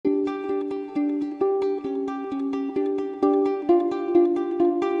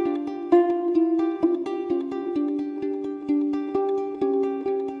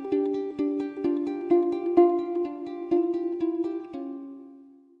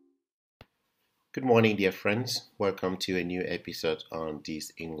Good morning, dear friends. Welcome to a new episode on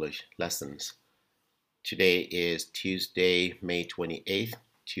these English lessons. Today is Tuesday, May 28th,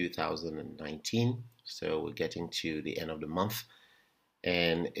 2019. So we're getting to the end of the month,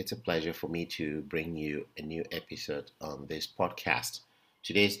 and it's a pleasure for me to bring you a new episode on this podcast.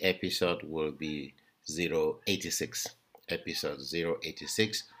 Today's episode will be 086. Episode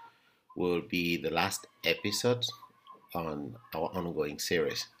 086 will be the last episode on our ongoing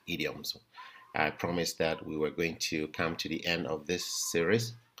series, Idioms. I promised that we were going to come to the end of this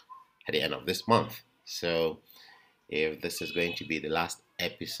series at the end of this month. So, if this is going to be the last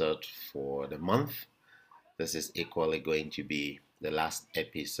episode for the month, this is equally going to be the last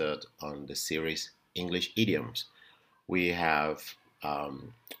episode on the series English Idioms. We have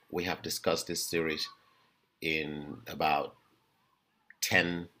we have discussed this series in about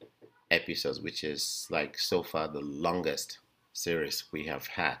 10 episodes, which is like so far the longest series we have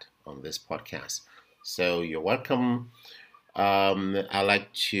had on this podcast. So you're welcome. I'd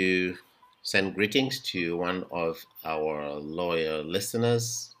like to send greetings to one of our loyal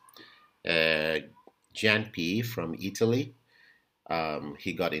listeners, uh, Gian P from Italy.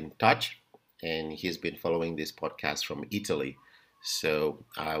 He got in touch and he's been following this podcast from Italy. So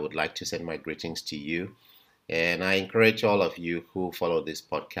I would like to send my greetings to you. And I encourage all of you who follow this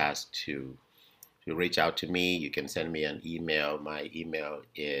podcast to reach out to me. You can send me an email. My email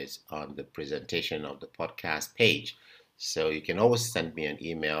is on the presentation of the podcast page. So you can always send me an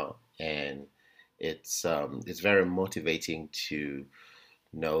email, and it's very motivating to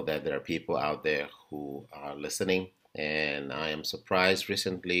know that there are people out there who are listening. And I am surprised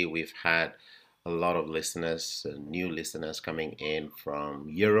recently we've had a lot of listeners, new listeners coming in from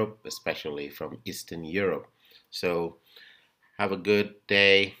Europe, especially from Eastern Europe. So have a good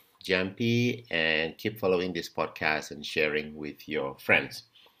day, Jampi, and keep following this podcast and sharing with your friends.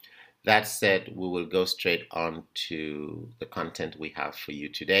 That said, we will go straight on to the content we have for you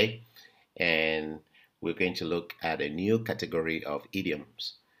today. And we're going to look at a new category of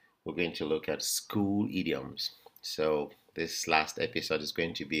idioms. We're going to look at school idioms. So, this last episode is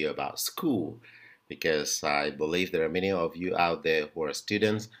going to be about school because I believe there are many of you out there who are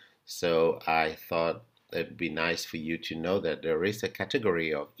students. So, I thought it'd be nice for you to know that there is a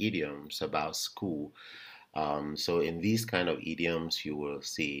category of idioms about school. So in these kind of idioms, you will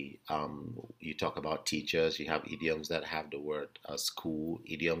see you talk about teachers. You have idioms that have the word school,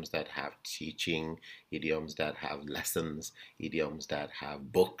 idioms that have teaching, idioms that have lessons, idioms that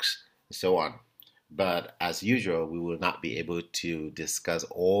have books, and so on. But as usual, we will not be able to discuss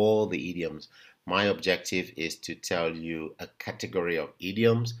all the idioms. My objective is to tell you a category of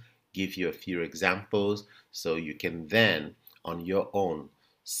idioms, give you a few examples, so you can then, on your own,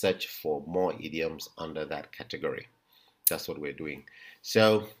 search for more idioms under that category. That's what we're doing.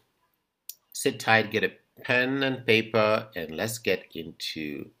 So sit tight, get a pen and paper, and let's get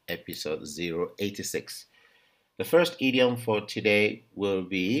into episode 086. The first idiom for today will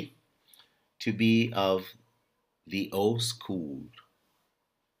be to be of the old school.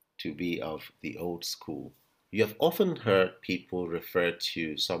 To be of the old school. You have often heard people refer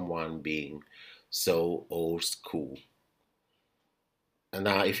to someone being so old school. And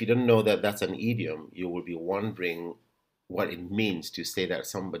now, if you don't know that that's an idiom, you will be wondering what it means to say that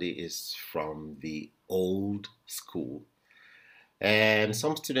somebody is from the old school. And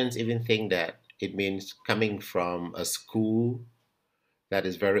some students even think that it means coming from a school that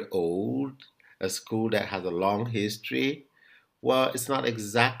is very old, a school that has a long history. Well, it's not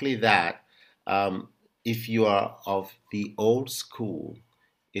exactly that. Um, if you are of the old school,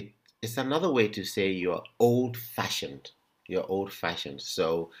 it, it's another way to say you're old fashioned. You're old fashioned.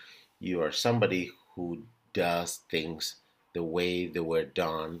 So you are somebody who does things the way they were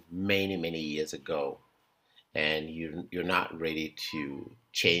done many, many years ago. And you're not ready to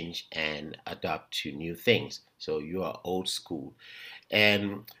change and adapt to new things. So you are old school.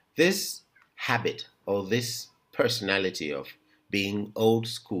 And this habit or this personality of being old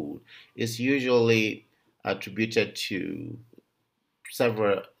school is usually attributed to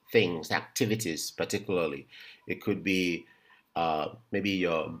several things, activities particularly. It could be maybe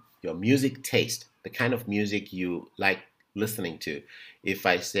your music taste, the kind of music you like listening to. If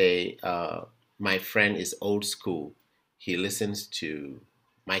I say my friend is old school, he listens to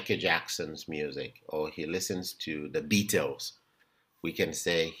Michael Jackson's music or he listens to the Beatles, we can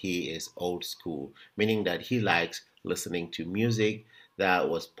say he is old school, meaning that he likes listening to music that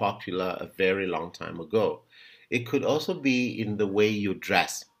was popular a very long time ago. It could also be in the way you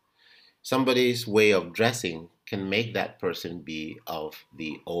dress. Somebody's way of dressing can make that person be of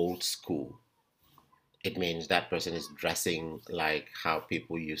the old school. It means that person is dressing like how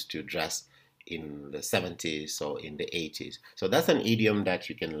people used to dress in the 70s or in the 80s. So that's an idiom that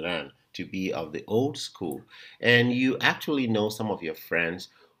you can learn to be of the old school. And you actually know some of your friends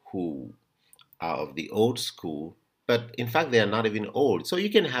who are of the old school, but in fact, they are not even old. So you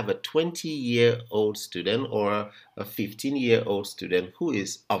can have a 20-year-old student or a 15-year-old student who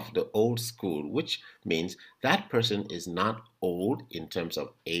is of the old school, which means that person is not old in terms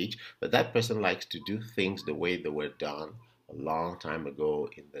of age, but that person likes to do things the way they were done a long time ago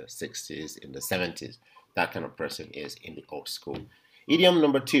in the 60s, in the 70s. That kind of person is in the old school. Idiom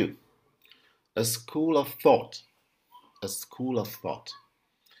number two, a school of thought. A school of thought.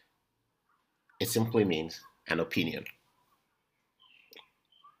 It simply means an opinion.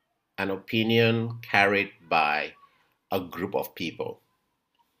 An opinion carried by a group of people.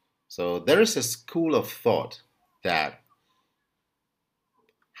 So there is a school of thought that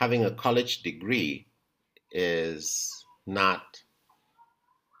having a college degree is not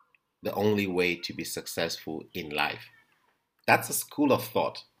the only way to be successful in life. That's a school of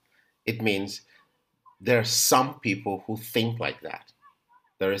thought. It means there are some people who think like that.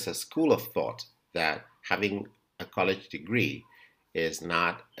 There is a school of thought that having a college degree is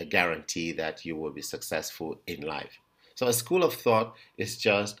not a guarantee that you will be successful in life. So a school of thought is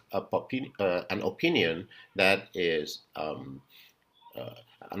just an opinion that is an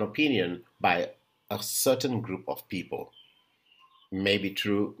opinion by a certain group of people. May be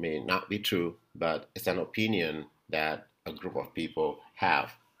true, may not be true, but it's an opinion that a group of people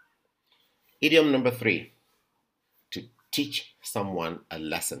have. Idiom number three, to teach someone a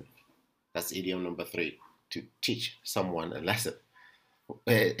lesson. That's idiom number three, to teach someone a lesson.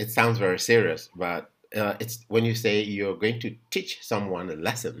 It sounds very serious, but it's when you say you're going to teach someone a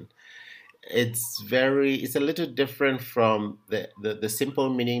lesson, it's a little different from the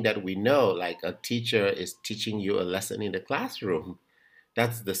simple meaning that we know, like a teacher is teaching you a lesson in the classroom.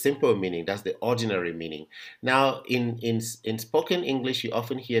 That's the simple meaning, that's the ordinary meaning. Now in spoken English, you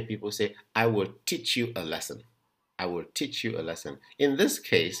often hear people say, I will teach you a lesson. I will teach you a lesson. In this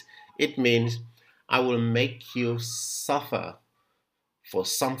case, it means I will make you suffer for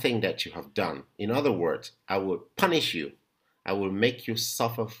something that you have done. In other words, I will punish you. I will make you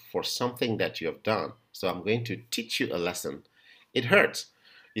suffer for something that you have done. So I'm going to teach you a lesson. It hurts.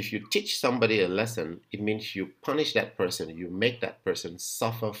 If you teach somebody a lesson, it means you punish that person. You make that person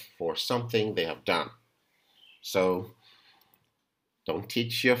suffer for something they have done. So don't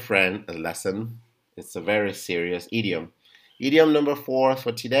teach your friend a lesson. It's a very serious idiom. Idiom number four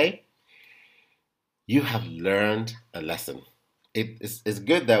for today. You have learned a lesson. It's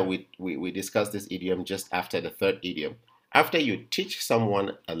good that we discuss this idiom just after the third idiom. After you teach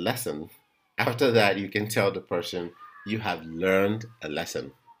someone a lesson, after that you can tell the person you have learned a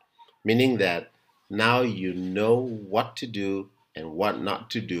lesson, meaning that now you know what to do and what not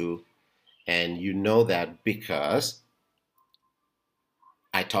to do, and you know that because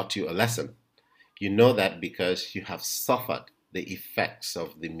I taught you a lesson. You know that because you have suffered the effects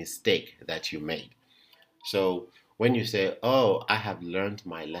of the mistake that you made. So when you say, oh, I have learned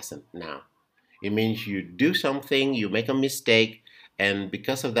my lesson now, it means you do something, you make a mistake, and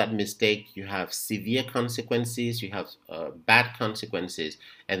because of that mistake, you have severe consequences, you have bad consequences,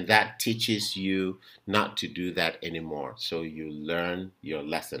 and that teaches you not to do that anymore. So you learn your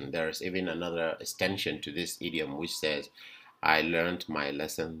lesson. There's even another extension to this idiom which says, I learned my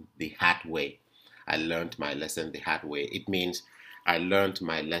lesson the hard way. I learned my lesson the hard way. It means I learned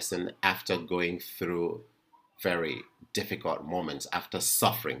my lesson after going through very difficult moments, after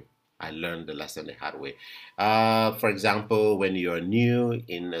suffering. I learned the lesson the hard way. For example, when you're new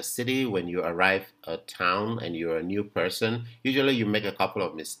in a city, when you arrive a town and you're a new person, usually you make a couple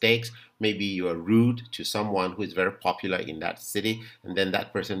of mistakes. Maybe you are rude to someone who is very popular in that city, and then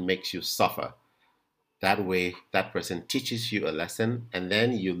that person makes you suffer. That way, that person teaches you a lesson, and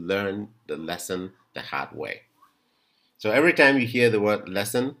then you learn the lesson the hard way. So every time you hear the word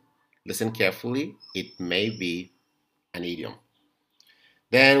lesson, listen carefully. It may be an idiom.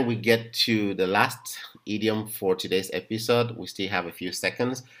 Then we get to the last idiom for today's episode. We still have a few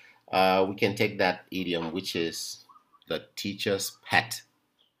seconds. We can take that idiom, which is the teacher's pet.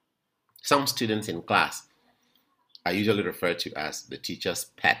 Some students in class are usually referred to as the teacher's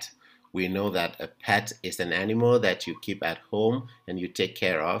pet. We know that a pet is an animal that you keep at home and you take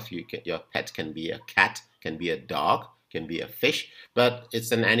care of. Your pet can be a cat, can be a dog, can be a fish, but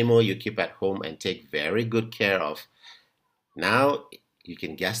it's an animal you keep at home and take very good care of. Now, you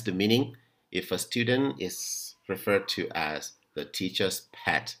can guess the meaning. If a student is referred to as the teacher's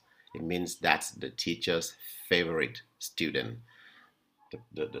pet, it means that's the teacher's favorite student,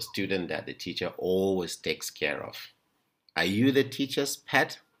 the student that the teacher always takes care of. Are you the teacher's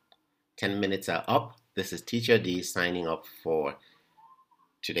pet? 10 minutes are up. This is Teacher D signing up for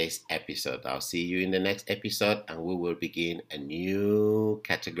today's episode. I'll see you in the next episode, and we will begin a new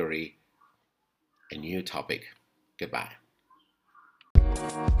category, a new topic. Goodbye.